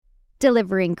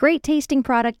Delivering great tasting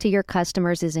product to your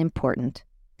customers is important.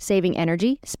 Saving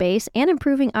energy, space, and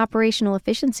improving operational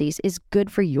efficiencies is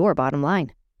good for your bottom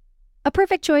line. A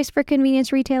perfect choice for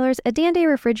convenience retailers, Adande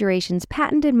Refrigeration's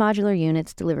patented modular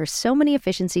units deliver so many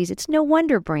efficiencies it's no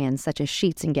wonder brands such as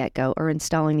Sheetz and GetGo are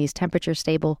installing these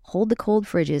temperature-stable, hold-to-cold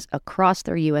fridges across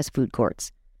their U.S. food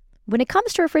courts. When it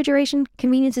comes to refrigeration,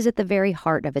 convenience is at the very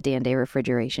heart of Adande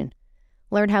Refrigeration.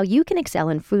 Learn how you can excel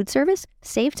in food service,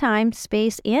 save time,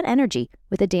 space, and energy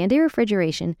with Adande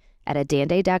Refrigeration at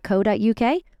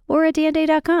adande.co.uk or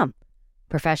adande.com.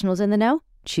 Professionals in the know,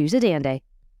 choose Adande.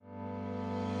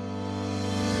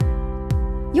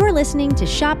 You're listening to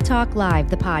Shop Talk Live,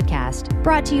 the podcast,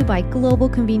 brought to you by Global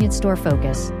Convenience Store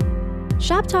Focus.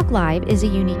 Shop Talk Live is a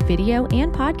unique video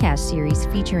and podcast series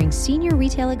featuring senior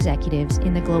retail executives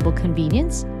in the global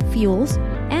convenience, fuels,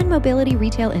 and mobility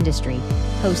retail industry,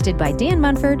 hosted by Dan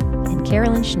Munford and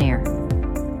Carolyn Schnare.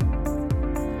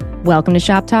 Welcome to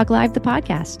Shop Talk Live, the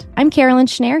podcast. I'm Carolyn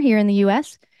Schnare here in the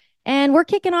U.S., and we're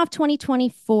kicking off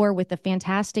 2024 with a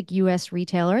fantastic U.S.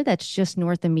 retailer that's just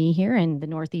north of me here in the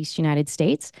Northeast United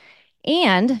States.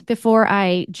 And before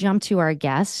I jump to our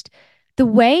guest, the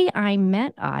way I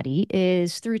met Adi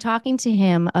is through talking to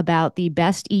him about the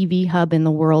best EV hub in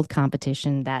the world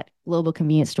competition that Global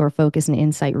Convenience Store Focus and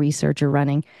Insight Research are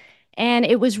running. And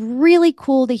it was really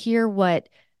cool to hear what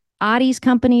Adi's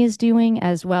company is doing,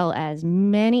 as well as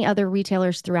many other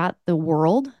retailers throughout the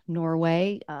world,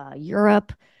 Norway,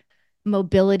 Europe,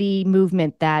 mobility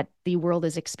movement that the world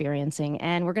is experiencing.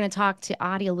 And we're going to talk to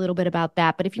Adi a little bit about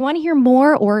that. But if you want to hear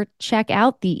more or check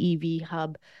out the EV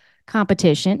hub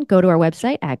competition, go to our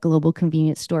website at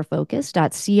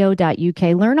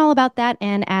globalconvenienceStoreFocus.co.uk. Learn all about that.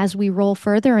 And as we roll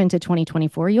further into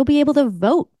 2024, you'll be able to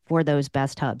vote for those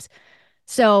best hubs.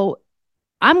 So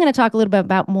I'm going to talk a little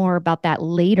bit more about that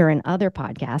later in other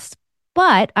podcasts.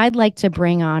 But I'd like to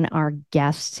bring on our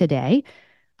guest today.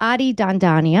 Adi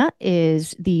Dandania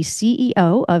is the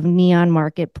CEO of Neon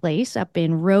Marketplace up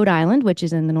in Rhode Island, which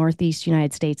is in the Northeast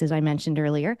United States, as I mentioned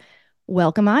earlier.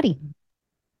 Welcome, Adi.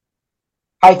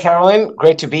 Hi, Carolyn.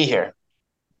 Great to be here.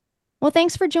 Well,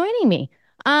 thanks for joining me.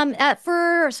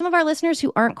 For some of our listeners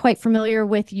who aren't quite familiar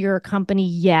with your company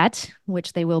yet,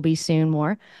 which they will be soon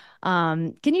more,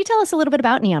 can you tell us a little bit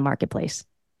about Neon Marketplace?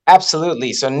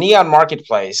 Absolutely. So Neon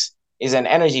Marketplace is an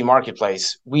energy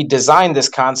marketplace. We designed this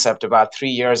concept about 3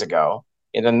 years ago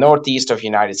in the Northeast of the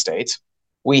United States.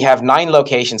 We have 9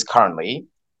 locations currently,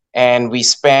 and we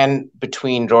span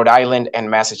between Rhode Island and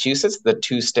Massachusetts, the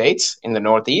 2 states in the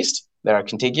Northeast that are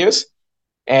contiguous.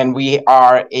 And we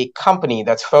are a company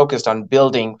that's focused on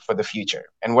building for the future.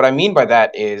 And what I mean by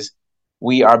that is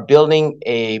we are building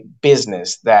a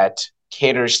business that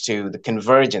caters to the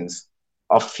convergence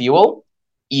of fuel,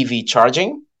 EV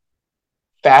charging,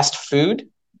 fast food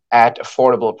at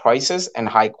affordable prices and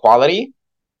high quality,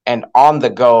 and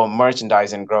on-the-go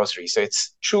merchandise and groceries. So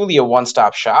it's truly a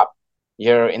one-stop shop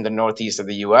here in the Northeast of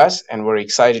the US, and we're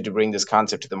excited to bring this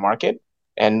concept to the market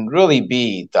and really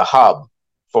be the hub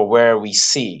for where we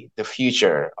see the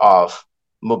future of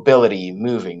mobility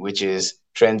moving, which is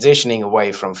transitioning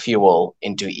away from fuel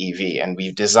into EV. And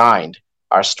we've designed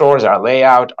our stores, our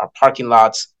layout, our parking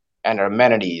lots, and our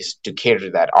amenities to cater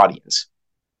to that audience.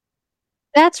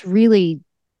 That's really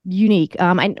unique,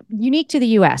 and unique to the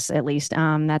U.S. at least.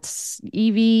 That's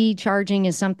EV charging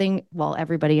is something, well,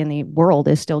 everybody in the world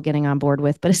is still getting on board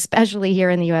with, but especially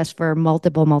here in the U.S. for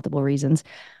multiple reasons.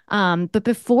 But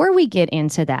before we get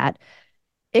into that,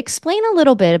 explain a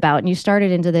little bit about, and you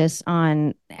started into this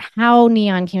on how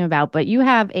Neon came about, but you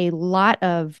have a lot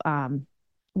of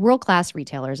world-class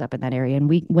retailers up in that area. And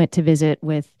we went to visit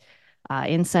with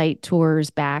Insight Tours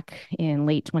back in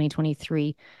late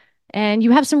 2023. And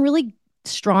you have some really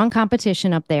strong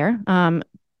competition up there,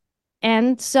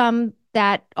 and some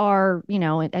that are,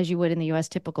 as you would in the U.S.,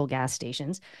 typical gas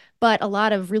stations, but a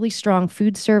lot of really strong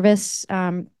food service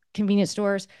convenience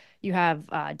stores. You have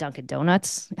Dunkin'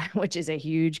 Donuts, which is a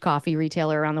huge coffee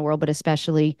retailer around the world, but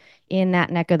especially in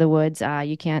that neck of the woods.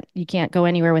 You can't go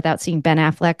anywhere without seeing Ben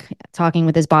Affleck talking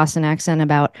with his Boston accent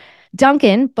about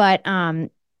Dunkin'. But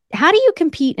how do you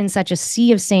compete in such a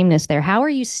sea of sameness there? How are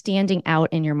you standing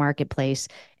out in your marketplace?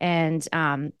 And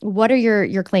what are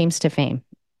your claims to fame?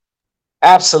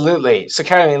 Absolutely. So,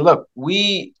 Carolyn, look,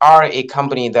 we are a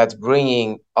company that's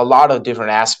bringing a lot of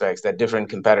different aspects that different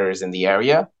competitors in the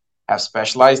area have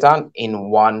specialized on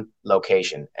in one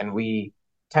location. And we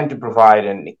tend to provide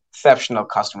an exceptional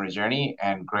customer journey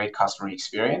and great customer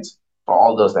experience for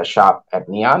all those that shop at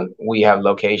Neon. We have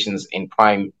locations in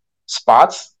prime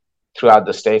spots throughout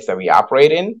the states that we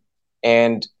operate in.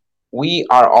 And we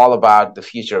are all about the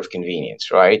future of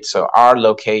convenience, right? So our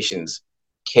locations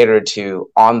cater to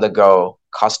on the go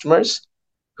customers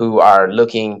who are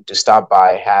looking to stop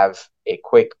by, have a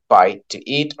quick bite to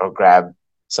eat, or grab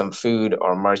some food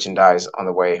or merchandise on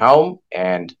the way home.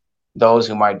 And those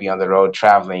who might be on the road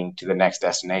traveling to the next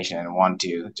destination and want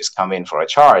to just come in for a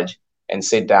charge and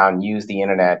sit down, use the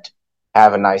internet,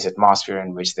 have a nice atmosphere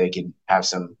in which they could have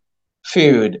some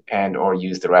food and or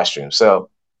use the restroom. So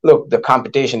look, the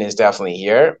competition is definitely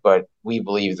here, but we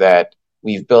believe that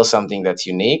we've built something that's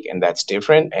unique and that's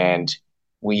different, and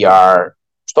we are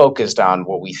focused on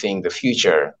what we think the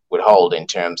future would hold in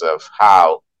terms of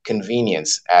how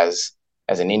convenience as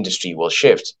an industry will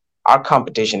shift. Our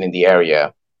competition in the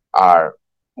area are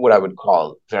what I would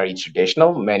call very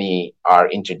traditional. Many are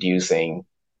introducing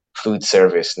food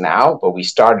service now, but we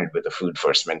started with a food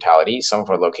first mentality. Some of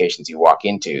our locations you walk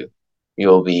into,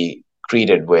 you'll be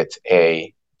greeted with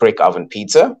a brick oven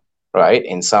pizza, right?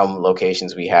 In some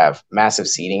locations, we have massive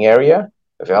seating area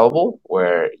available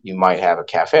where you might have a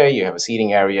cafe, you have a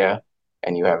seating area,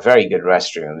 and you have very good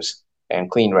restrooms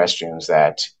and clean restrooms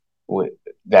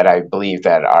that I believe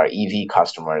that our EV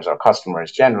customers, our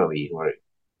customers generally who are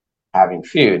having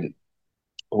food,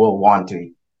 will want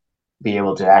to be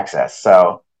able to access.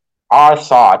 So our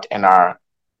thought and our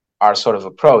sort of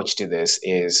approach to this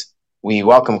is we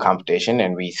welcome competition,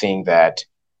 and we think that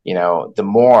the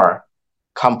more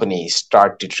companies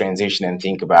start to transition and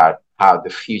think about how the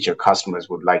future customers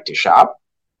would like to shop,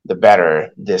 the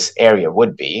better this area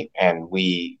would be, and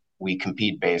we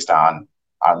compete based on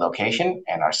our location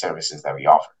and our services that we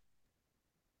offer.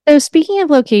 So speaking of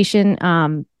location,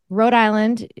 Rhode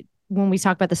Island, when we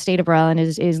talk about the state of Rhode Island,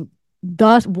 is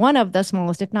the one of the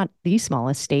smallest, if not the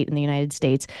smallest state in the United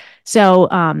States. So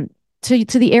to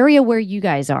the area where you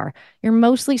guys are, you're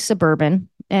mostly suburban.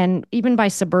 And even by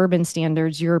suburban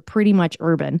standards, you're pretty much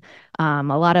urban. A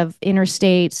lot of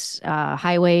interstates,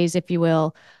 highways, if you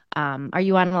will. Are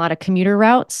you on a lot of commuter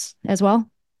routes as well?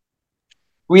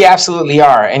 We absolutely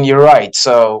are, and you're right.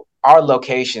 So our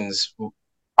locations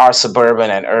are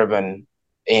suburban and urban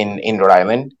in Rhode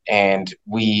Island, and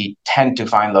we tend to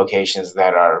find locations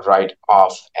that are right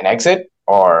off an exit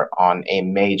or on a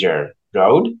major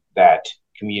road that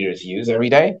commuters use every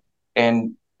day.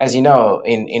 And as you know,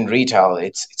 in retail,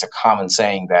 it's a common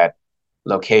saying that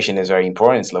location is very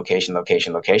important. It's location,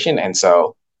 location, location. And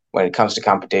so when it comes to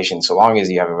competition, so long as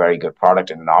you have a very good product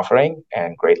and an offering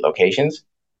and great locations,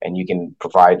 and you can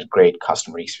provide great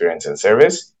customer experience and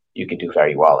service, you can do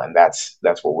very well. And that's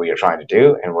what we are trying to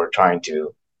do. And we're trying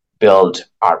to build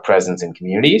our presence in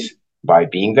communities by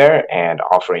being there and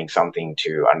offering something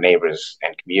to our neighbors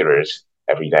and commuters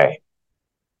every day.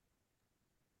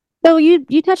 So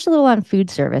you touched a little on food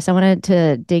service. I wanted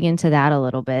to dig into that a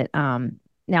little bit.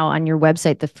 Now on your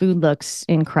website, the food looks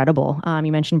incredible.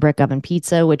 You mentioned brick oven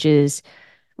pizza, which is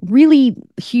really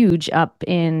huge up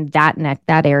in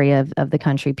that area of the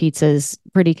country. Pizza's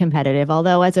pretty competitive.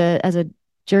 Although as a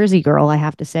Jersey girl, I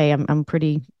have to say I'm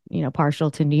pretty, partial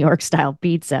to New York style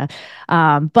pizza.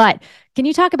 But can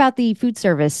you talk about the food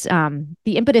service,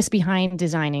 the impetus behind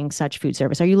designing such food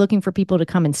service? Are you looking for people to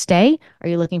come and stay? Are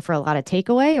you looking for a lot of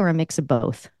takeaway or a mix of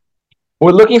both?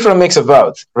 We're looking for a mix of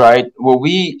both, right? What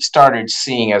we started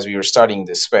seeing as we were studying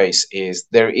this space is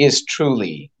there is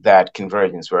truly that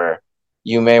convergence where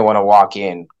you may want to walk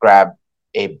in, grab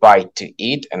a bite to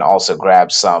eat, and also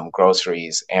grab some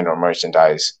groceries and or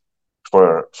merchandise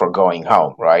for going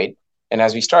home, right? And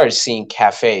as we started seeing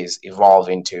cafes evolve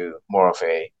into more of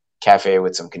a cafe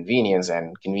with some convenience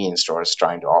and convenience stores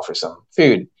trying to offer some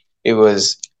food, it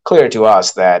was clear to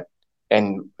us that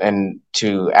and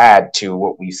to add to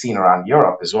what we've seen around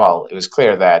Europe as well, it was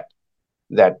clear that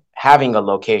having a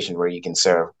location where you can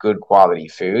serve good quality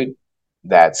food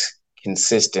that's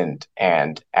consistent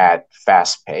and at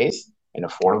fast pace and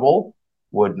affordable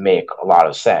would make a lot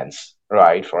of sense,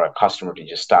 right? For a customer to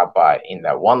just stop by in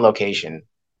that one location,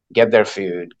 get their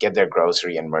food, get their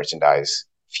grocery and merchandise,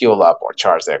 fuel up or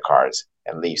charge their cards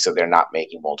and leave so they're not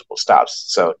making multiple stops.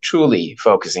 So truly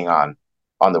focusing on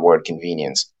the word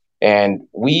convenience. And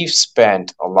we've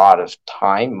spent a lot of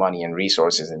time, money, and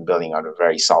resources in building out a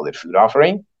very solid food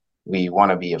offering. We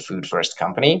want to be a food first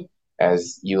company.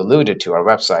 As you alluded to, our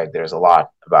website, there's a lot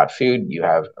about food. You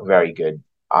have a very good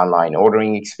online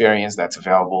ordering experience that's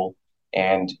available.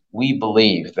 And we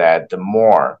believe that the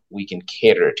more we can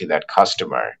cater to that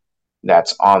customer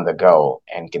that's on the go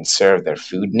and can serve their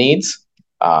food needs,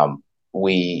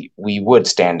 we would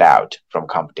stand out from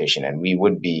competition, and we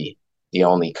would be the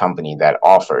only company that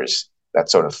offers that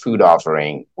sort of food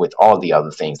offering with all the other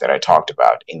things that I talked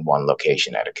about in one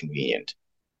location at a convenient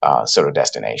sort of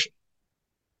destination.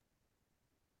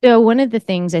 So one of the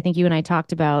things I think you and I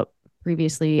talked about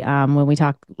previously when we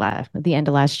talked at the end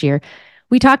of last year.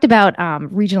 We talked about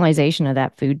regionalization of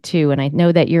that food too, and I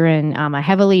know that you're in a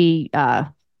heavily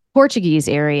Portuguese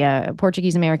area,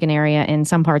 Portuguese American area in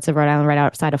some parts of Rhode Island, right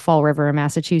outside of Fall River,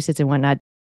 Massachusetts, and whatnot.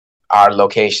 Our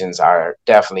locations are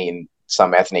definitely in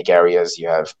some ethnic areas. You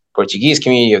have Portuguese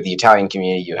community, you have the Italian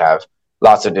community, you have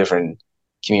lots of different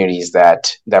communities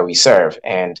that we serve.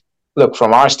 And look,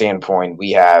 from our standpoint,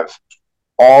 we have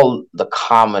all the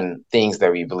common things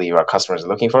that we believe our customers are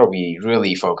looking for. We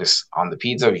really focus on the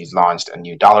pizza. We've launched a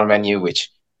new dollar menu, which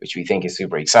we think is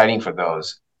super exciting for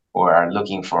those who are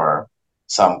looking for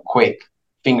some quick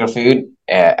finger food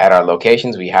at our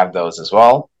locations. We have those as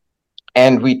well.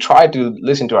 And we try to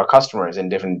listen to our customers in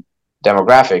different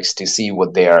demographics to see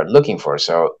what they are looking for.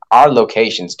 So our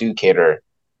locations do cater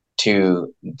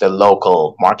to the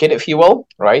local market, if you will,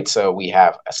 right? So we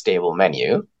have a stable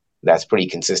menu that's pretty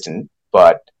consistent.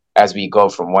 But as we go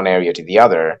from one area to the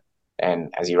other,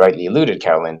 and as you rightly alluded,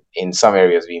 Carolyn, in some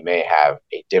areas we may have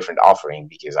a different offering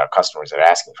because our customers are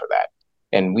asking for that.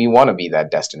 And we want to be that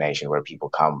destination where people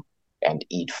come and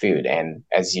eat food. And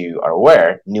as you are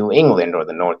aware, New England or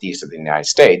the Northeast of the United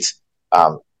States,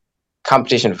 um,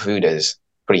 competition for food is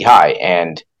pretty high.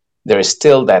 And there is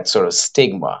still that sort of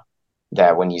stigma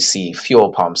that when you see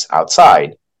fuel pumps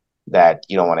outside, that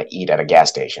you don't want to eat at a gas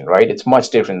station, right? It's much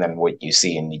different than what you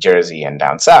see in New Jersey and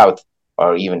down south,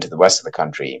 or even to the west of the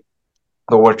country.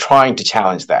 But we're trying to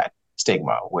challenge that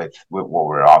stigma with what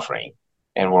we're offering.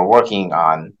 And we're working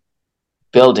on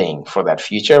building for that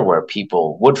future where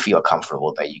people would feel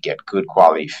comfortable that you get good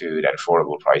quality food at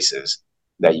affordable prices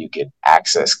that you could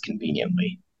access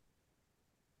conveniently.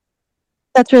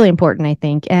 That's really important, I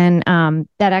think. And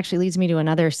that actually leads me to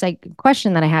another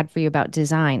question that I had for you about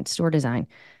design, store design.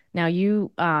 Now,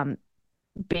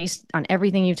 based on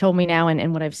everything you've told me now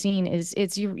and what I've seen,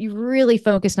 is you really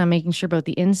focused on making sure both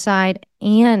the inside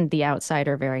and the outside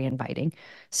are very inviting.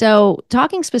 So,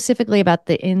 talking specifically about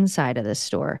the inside of the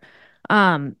store,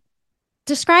 um,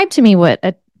 describe to me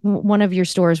what one of your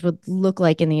stores would look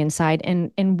like in the inside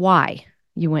and why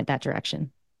you went that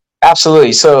direction.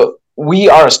 Absolutely. So we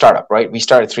are a startup, right? We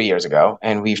started 3 years ago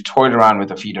and we've toyed around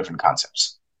with a few different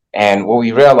concepts. And what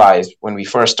we realized when we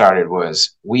first started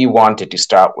was we wanted to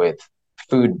start with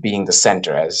food being the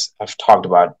center, as I've talked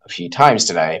about a few times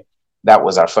today. That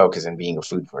was our focus in being a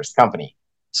food first company.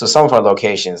 So some of our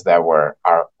locations that were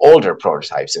our older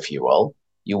prototypes, if you will,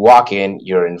 you walk in,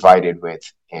 you're invited with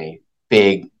a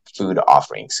big food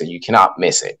offering. So you cannot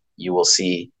miss it. You will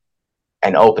see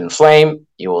an open flame,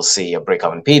 you will see a brick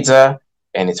oven pizza,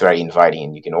 and it's very inviting.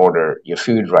 And you can order your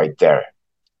food right there.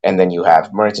 And then you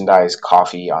have merchandise,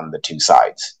 coffee on the two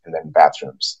sides, and then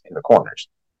bathrooms in the corners.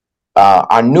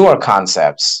 Our newer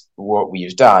concepts, what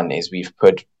we've done is we've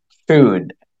put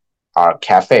food, our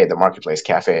cafe, the Marketplace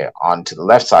Cafe, onto the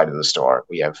left side of the store.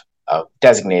 We have a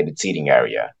designated seating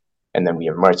area, and then we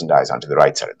have merchandise onto the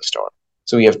right side of the store.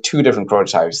 So we have two different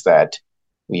prototypes that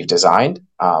we've designed,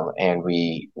 and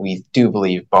we do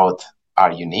believe both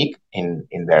are unique in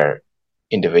their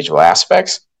individual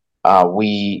aspects.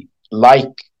 We like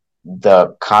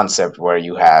the concept where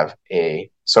you have a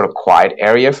sort of quiet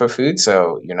area for food,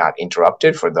 so you're not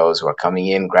interrupted for those who are coming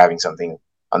in, grabbing something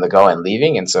on the go and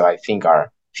leaving. And so I think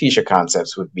our future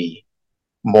concepts would be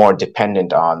more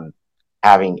dependent on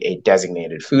having a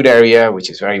designated food area,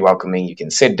 which is very welcoming. You can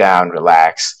sit down,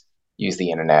 relax, use the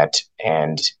internet,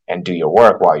 and do your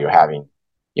work while you're having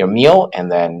your meal.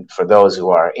 And then for those who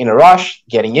are in a rush,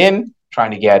 getting in,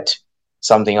 trying to get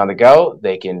something on the go,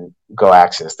 they can go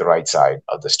access the right side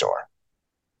of the store.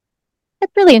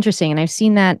 That's really interesting. And I've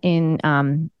seen that in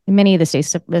many of the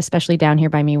states, especially down here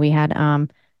by me. We had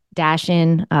Dash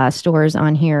In stores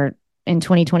on here in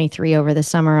 2023 over the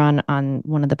summer on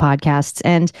one of the podcasts.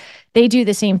 And they do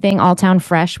the same thing. All Town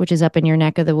Fresh, which is up in your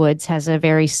neck of the woods, has a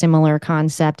very similar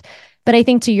concept. But I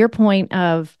think to your point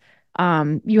of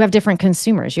you have different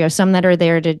consumers. You have some that are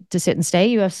there to sit and stay.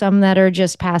 You have some that are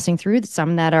just passing through,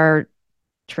 some that are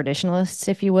traditionalists,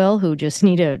 if you will, who just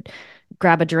need to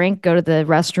grab a drink, go to the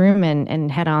restroom,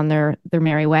 and head on their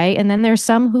merry way. And then there's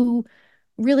some who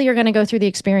really are going to go through the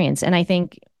experience. And I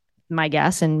think my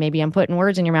guess, and maybe I'm putting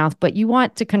words in your mouth, but you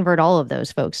want to convert all of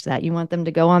those folks to that. You want them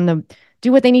to go on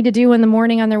do what they need to do in the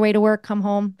morning on their way to work, come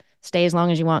home, stay as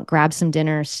long as you want, grab some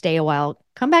dinner, stay a while,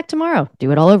 come back tomorrow,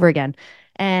 do it all over again.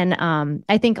 And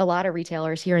I think a lot of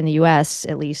retailers here in the US,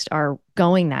 at least, are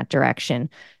going that direction.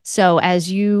 So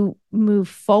as you move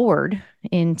forward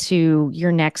into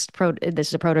your next this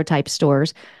is a prototype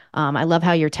stores. I love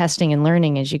how you're testing and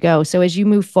learning as you go. So as you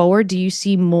move forward, do you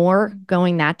see more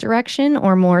going that direction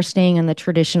or more staying in the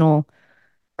traditional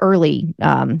early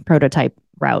prototype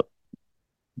route?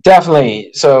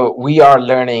 Definitely. So we are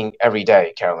learning every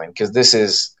day, Carolyn, because this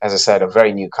is, as I said, a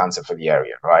very new concept for the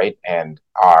area, right? And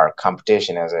our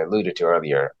competition, as I alluded to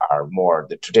earlier, are more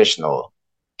the traditional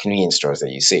convenience stores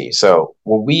that you see. So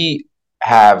what we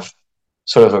have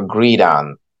sort of agreed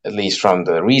on, at least from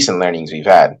the recent learnings we've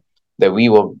had, that we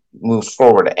will move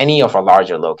forward. Any of our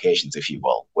larger locations, if you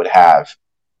will, would have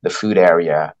the food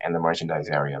area and the merchandise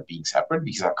area being separate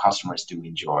because our customers do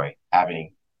enjoy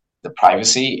having the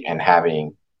privacy and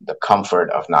having the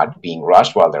comfort of not being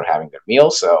rushed while they're having their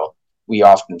meal. So we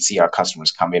often see our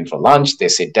customers come in for lunch, they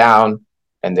sit down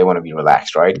and they want to be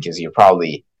relaxed, right? Because you're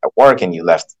probably at work and you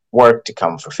left work to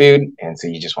come for food. And so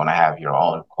you just want to have your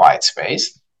own quiet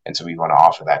space. And so we want to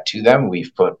offer that to them.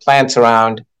 We've put plants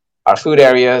around our food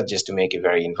area just to make it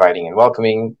very inviting and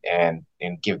welcoming and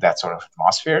give that sort of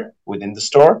atmosphere within the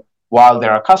store. While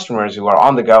there are customers who are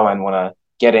on the go and want to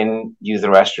get in, use the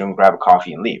restroom, grab a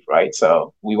coffee, and leave, right?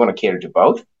 So we want to cater to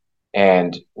both.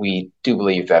 And we do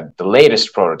believe that the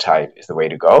latest prototype is the way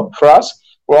to go for us.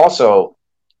 We're also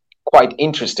quite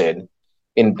interested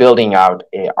in building out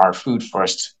our food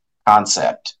first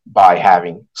concept by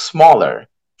having smaller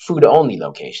food only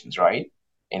locations, right?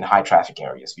 In high traffic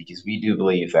areas, because we do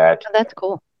believe that, Oh, that's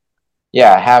cool.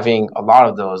 yeah, having a lot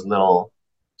of those little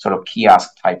sort of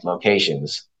kiosk type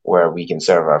locations where we can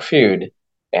serve our food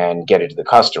and get it to the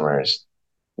customers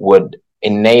would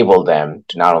enable them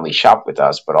to not only shop with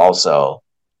us, but also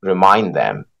remind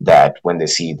them that when they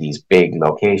see these big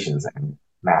locations and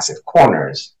massive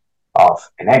corners of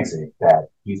an exit, that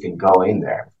you can go in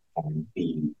there and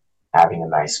be having a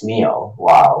nice meal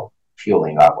while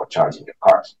fueling up or charging your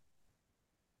cars.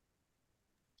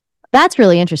 That's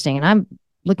really interesting. And I'm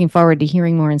looking forward to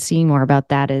hearing more and seeing more about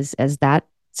that as that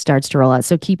starts to roll out.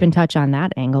 So keep in touch on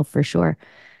that angle for sure.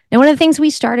 Now, one of the things we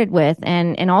started with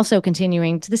and also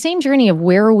continuing to the same journey of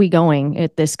where are we going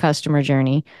at this customer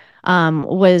journey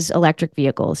was electric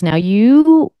vehicles. Now,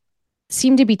 you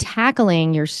seem to be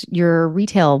tackling your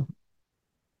retail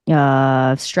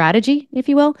strategy, if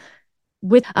you will,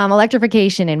 with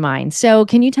electrification in mind. So,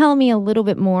 can you tell me a little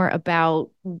bit more about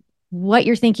what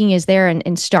your thinking is there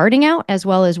and starting out, as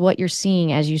well as what you're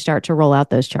seeing as you start to roll out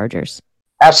those chargers?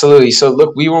 Absolutely. So,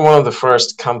 look, we were one of the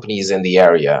first companies in the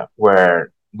area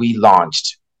where we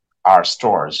launched our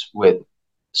stores with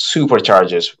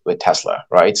superchargers with Tesla,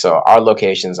 right? So, our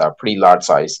locations are pretty large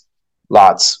size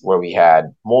lots where we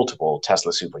had multiple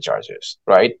Tesla superchargers,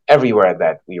 right? Everywhere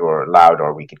that we were allowed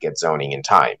or we could get zoning in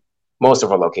time. Most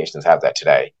of our locations have that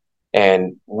today.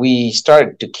 And we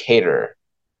started to cater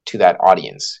to that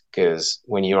audience because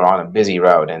when you're on a busy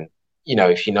road and,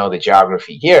 if you know the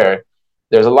geography here,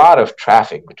 there's a lot of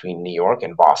traffic between New York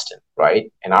and Boston,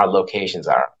 right? And our locations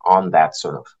are on that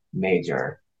sort of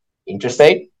major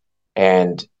interstate.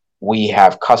 And we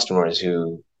have customers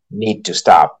who need to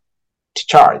stop to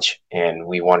charge. And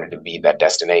we wanted to be that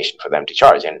destination for them to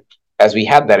charge. And as we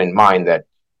had that in mind, that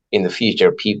in the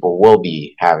future, people will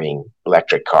be having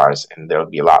electric cars and there'll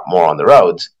be a lot more on the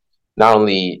roads, not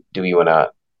only do we want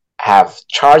to have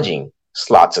charging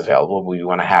slots available, but we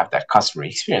want to have that customer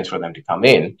experience for them to come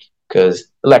in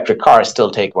because electric cars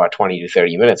still take about 20 to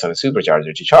 30 minutes on a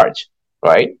supercharger to charge,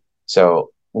 right?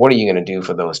 So what are you going to do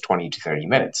for those 20 to 30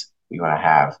 minutes? We want to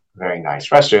have a very nice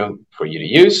restroom for you to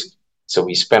use. So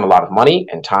we spend a lot of money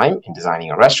and time in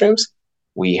designing our restrooms.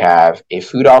 We have a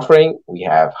food offering. We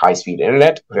have high-speed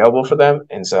internet available for them.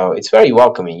 And so it's very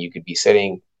welcoming. You could be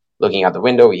sitting, looking out the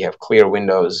window. We have clear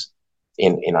windows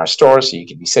in our store. So you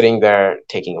could be sitting there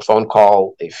taking a phone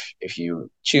call if you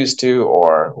choose to,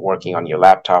 or working on your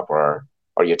laptop or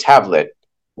your tablet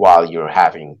while you're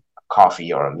having a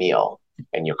coffee or a meal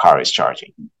and your car is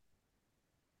charging.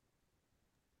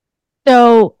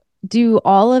 So, do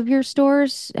all of your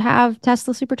stores have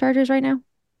Tesla superchargers right now?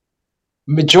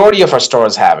 Majority of our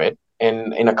stores have it.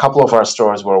 And in a couple of our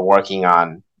stores, we're working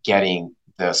on getting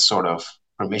the sort of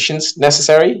permissions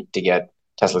necessary to get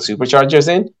Tesla superchargers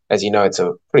in. As you know, it's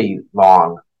a pretty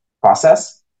long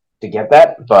process to get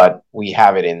that, but we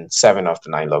have it in 7 of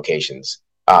the 9 locations.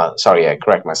 Sorry, I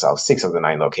correct myself. 6 of the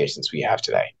 9 locations we have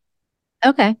today.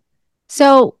 Okay.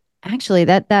 So actually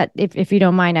that if you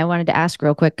don't mind, I wanted to ask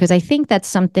real quick because I think that's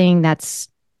something that's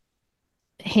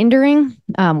hindering.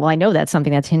 Well, I know that's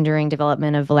something that's hindering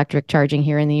development of electric charging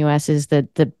here in the US is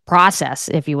the process,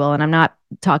 if you will. And I'm not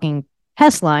talking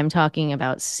Tesla, I'm talking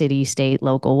about city, state,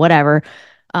 local, whatever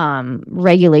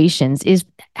regulations. Is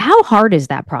how hard is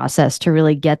that process to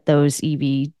really get those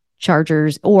EV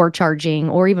chargers or charging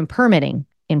or even permitting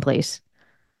in place?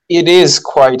 It is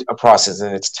quite a process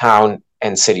and it's town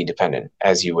and city dependent,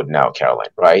 as you would know, Caroline,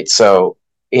 right? So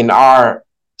in our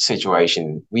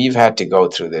situation, we've had to go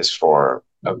through this for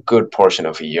a good portion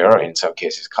of a year, in some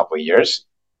cases, a couple of years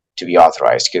to be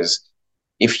authorized. Because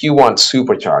if you want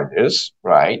superchargers,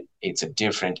 right, it's a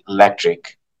different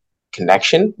electric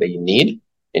connection that you need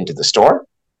into the store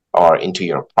or into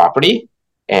your property.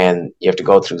 And you have to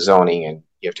go through zoning and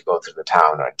you have to go through the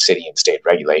town or city and state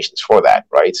regulations for that,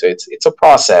 right? So it's a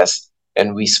process,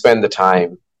 and we spend the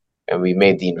time and we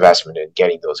made the investment in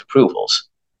getting those approvals.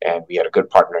 And we had a good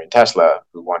partner in Tesla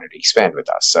who wanted to expand with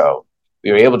us. So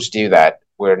we were able to do that.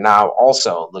 We're now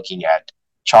also looking at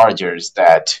chargers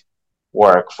that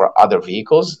work for other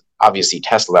vehicles. Obviously,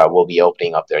 Tesla will be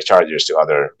opening up their chargers to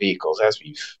other vehicles, as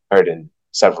we've heard in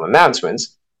several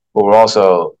announcements. But we're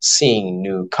also seeing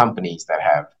new companies that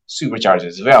have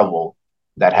superchargers available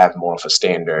that have more of a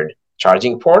standard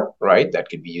charging port, right? That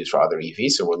could be used for other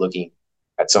EVs. So we're looking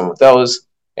at some of those.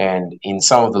 And in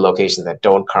some of the locations that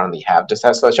don't currently have the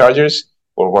Tesla chargers,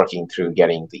 we're working through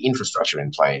getting the infrastructure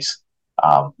in place.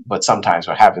 But sometimes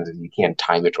what happens is you can't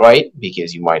time it right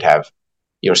because you might have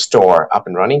your store up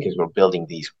and running because we're building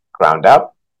these ground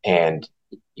up, and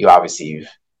you obviously have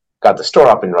got the store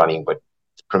up and running, but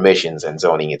permissions and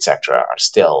zoning, etc., are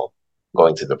still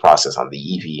going through the process on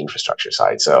the EV infrastructure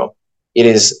side. So it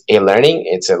is a learning.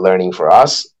 It's a learning for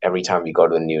us every time we go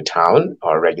to a new town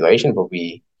or regulation, but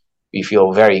we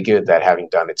feel very good that having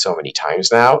done it so many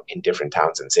times now in different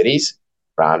towns and cities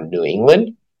around New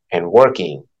England and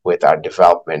working with our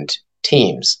development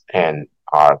teams and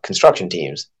our construction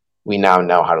teams, we now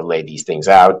know how to lay these things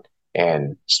out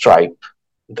and stripe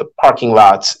the parking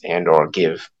lots and or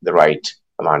give the right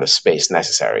amount of space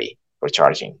necessary for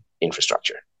charging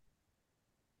infrastructure.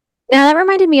 Now, that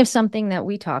reminded me of something that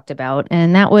we talked about,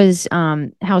 and that was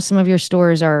how some of your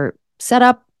stores are set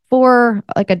up for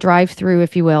like a drive-through,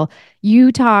 if you will.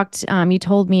 You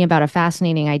told me about a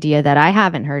fascinating idea that I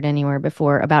haven't heard anywhere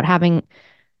before about having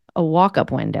a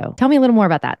walk-up window. Tell me a little more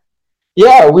about that.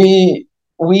 Yeah,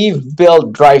 we've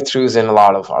built drive-throughs in a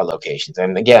lot of our locations,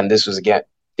 and again, this was again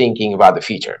thinking about the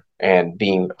future and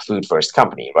being a food-first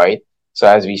company, right? So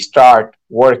as we start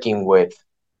working with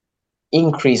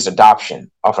increased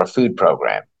adoption of our food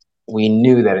program, we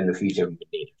knew that in the future we would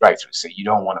need a drive-through. So you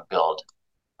don't want to build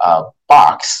a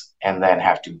box and then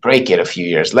have to break it a few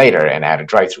years later and add a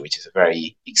drive-through, which is a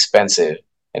very expensive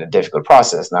and a difficult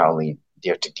process. Not only do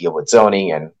you have to deal with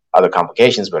zoning and other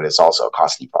complications, but it's also a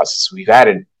costly process. So we've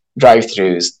added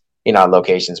drive-throughs in our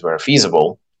locations where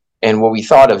feasible. And what we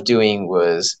thought of doing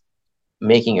was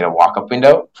making it a walk-up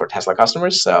window for Tesla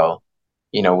customers. So,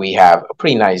 we have a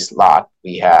pretty nice lot.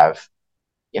 We have,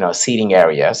 seating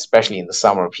area, especially in the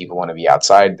summer, people want to be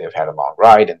outside. They've had a long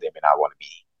ride and they may not want to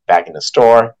be back in the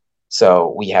store.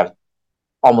 So we have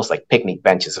almost like picnic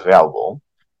benches available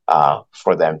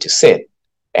for them to sit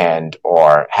and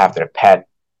or have their pet,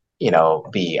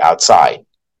 be outside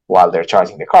while they're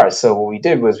charging their cars. So what we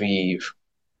did was we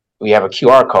have a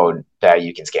QR code that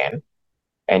you can scan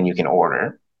and you can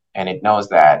order, and it knows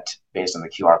that based on the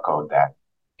QR code that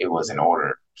it was in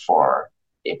order for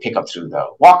a pickup through the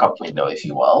walk-up window, if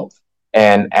you will.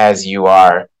 And as you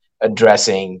are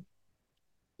addressing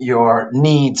your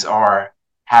needs or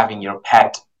having your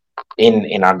pet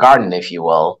in our garden, if you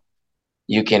will,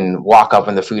 you can walk up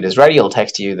when the food is ready. It'll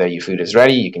text you that your food is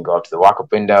ready. You can go up to the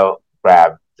walk-up window,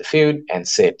 grab the food, and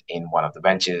sit in one of the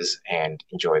benches and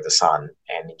enjoy the sun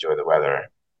and enjoy the weather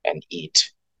and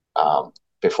eat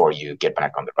before you get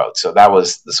back on the road. So that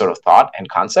was the sort of thought and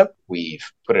concept. We've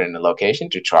put it in a location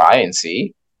to try and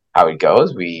see how it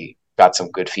goes. We got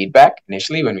some good feedback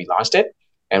initially when we launched it,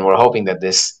 and we're hoping that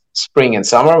this spring and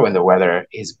summer, when the weather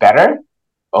is better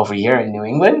over here in New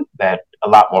England, that a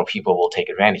lot more people will take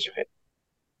advantage of it.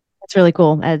 That's really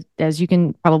cool. As you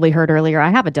can probably heard earlier, I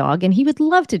have a dog, and he would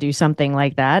love to do something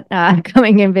like that,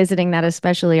 coming and visiting that,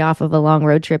 especially off of a long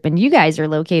road trip. And you guys are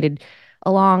located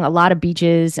along a lot of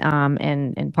beaches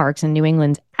and parks in New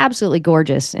England. Absolutely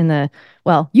gorgeous in the,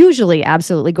 well, usually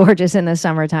absolutely gorgeous in the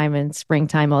summertime and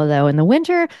springtime, although in the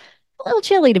winter, a little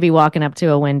chilly to be walking up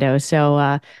to a window.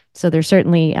 So they're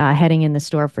certainly heading in the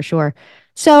store for sure.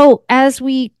 So as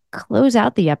we close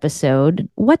out the episode,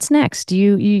 what's next? Do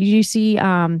you see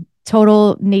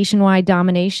total nationwide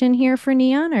domination here for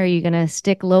Neon? Or are you going to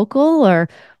stick local, or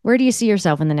where do you see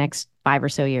yourself in the next 5 or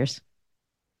so years?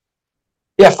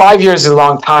 Yeah, 5 years is a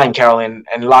long time, Carolyn,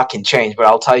 and a lot can change. But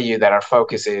I'll tell you that our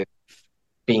focus is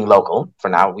being local for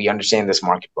now. We understand this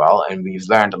market well, and we've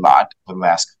learned a lot over the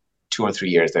last 2 or 3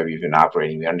 years that we've been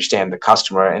operating. We understand the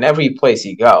customer, and every place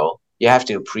you go, you have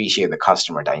to appreciate the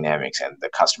customer dynamics and the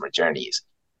customer journeys.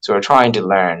 So we're trying to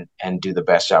learn and do the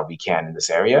best job we can in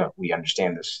this area. We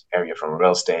understand this area from a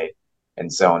real estate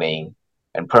and zoning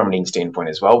and permitting standpoint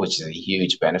as well, which is a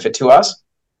huge benefit to us.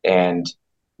 And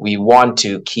we want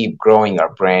to keep growing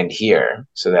our brand here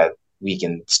so that we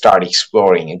can start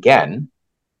exploring again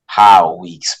how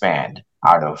we expand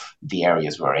out of the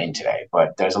areas we're in today.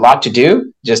 But there's a lot to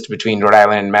do just between Rhode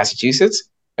Island and Massachusetts,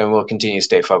 and we'll continue to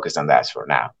stay focused on that for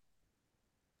now.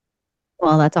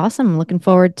 Well, that's awesome. Looking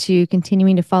forward to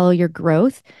continuing to follow your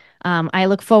growth. I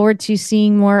look forward to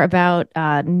seeing more about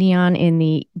Neon in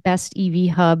the Best EV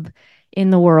Hub in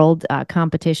the World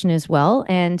competition as well.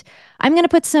 And I'm going to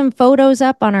put some photos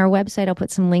up on our website. I'll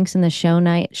put some links in the show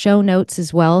notes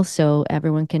as well, so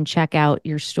everyone can check out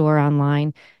your store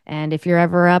online. And if you're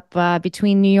ever up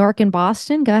between New York and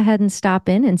Boston, go ahead and stop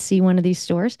in and see one of these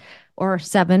stores, or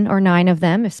 7 or 9 of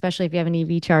them. Especially if you have an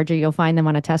EV charger, you'll find them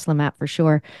on a Tesla map for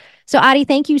sure. So Adi,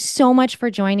 thank you so much for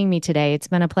joining me today. It's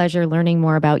been a pleasure learning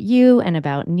more about you and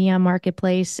about Neon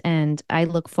Marketplace, and I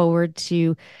look forward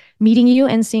to meeting you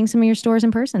and seeing some of your stores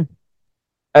in person.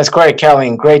 That's great,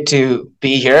 Kelly. Great to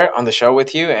be here on the show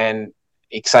with you, and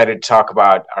excited to talk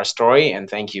about our story. And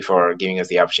thank you for giving us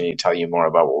the opportunity to tell you more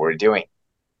about what we're doing.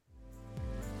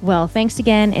 Well, thanks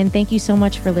again, and thank you so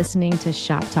much for listening to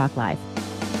Shop Talk Live.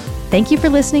 Thank you for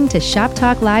listening to Shop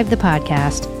Talk Live, the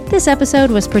podcast. This episode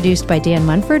was produced by Dan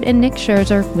Munford and Nick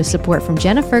Scherzer with support from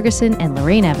Jenna Ferguson and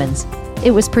Lorraine Evans.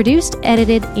 It was produced,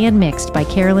 edited, and mixed by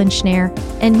Carolyn Schneer,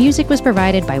 and music was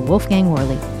provided by Wolfgang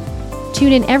Worley.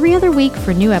 Tune in every other week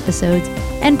for new episodes,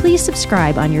 and please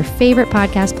subscribe on your favorite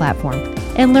podcast platform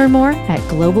and learn more at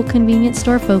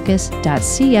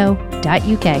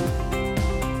globalconveniencestorefocus.co.uk.